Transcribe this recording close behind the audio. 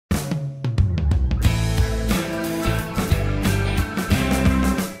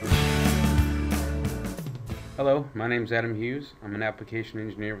Hello, my name is Adam Hughes. I'm an application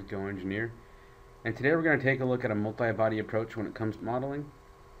engineer with GoEngineer, and today we're going to take a look at a multi-body approach when it comes to modeling.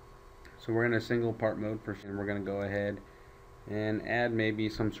 So we're in a single part mode first, and we're going to go ahead and add maybe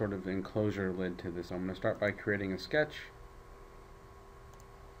some sort of enclosure lid to this. So I'm going to start by creating a sketch.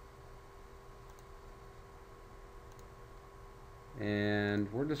 And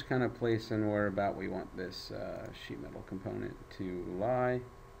we're just kind of placing where about we want this sheet metal component to lie.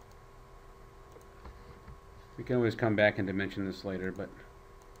 We can always come back and dimension this later, but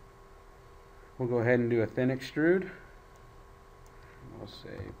we'll go ahead and do a thin extrude. We'll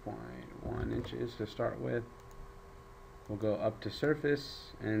say 0.1 inches to start with. We'll go up to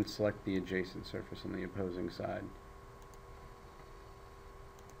surface and select the adjacent surface on the opposing side.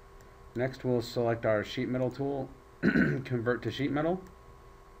 Next, we'll select our sheet metal tool, convert to sheet metal.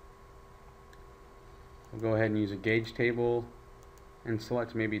 We'll go ahead and use a gauge table and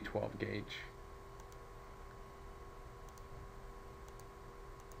select maybe 12 gauge.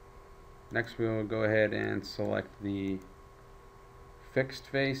 Next, we will go ahead and select the fixed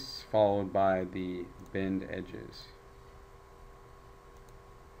face followed by the bend edges.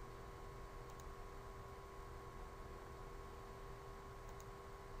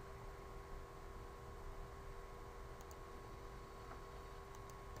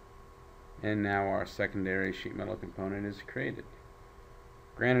 And now our secondary sheet metal component is created.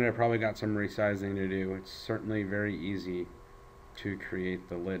 Granted, I probably got some resizing to do. It's certainly very easy to create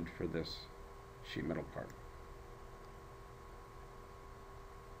the lid for this sheet metal part.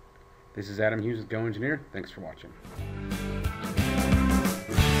 This is Adam Hughes with GoEngineer. Thanks for watching.